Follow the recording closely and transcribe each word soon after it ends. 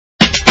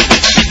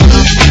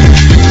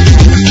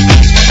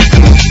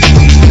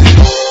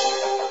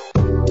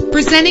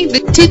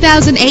Presenting the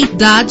 2008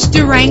 Dodge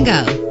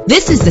Durango.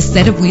 This is the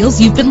set of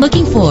wheels you've been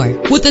looking for,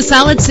 with a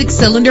solid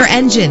 6-cylinder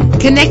engine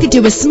connected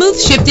to a smooth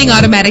shifting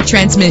automatic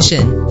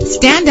transmission.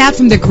 Stand out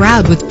from the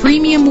crowd with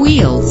premium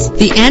wheels.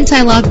 The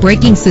anti-lock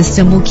braking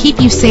system will keep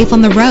you safe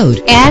on the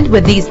road. And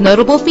with these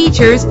notable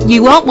features,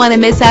 you won't want to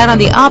miss out on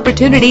the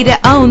opportunity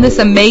to own this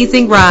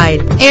amazing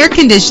ride. Air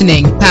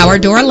conditioning, power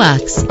door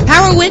locks,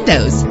 power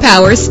windows,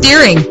 power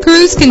steering,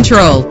 cruise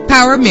control,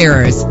 power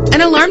mirrors,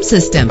 an alarm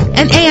system,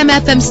 an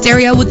AM/FM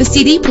stereo with a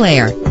CD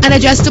player, an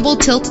adjustable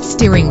tilt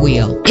steering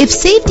wheel. If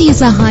safety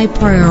is a high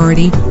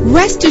priority,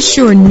 rest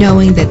assured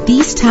knowing that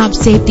these top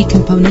safety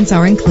components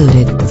are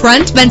included.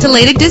 Front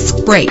ventilated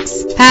disc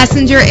brakes,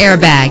 passenger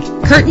airbag,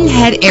 curtain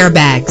head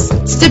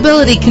airbags,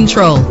 stability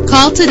control.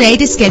 Call today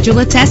to schedule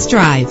a test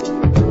drive.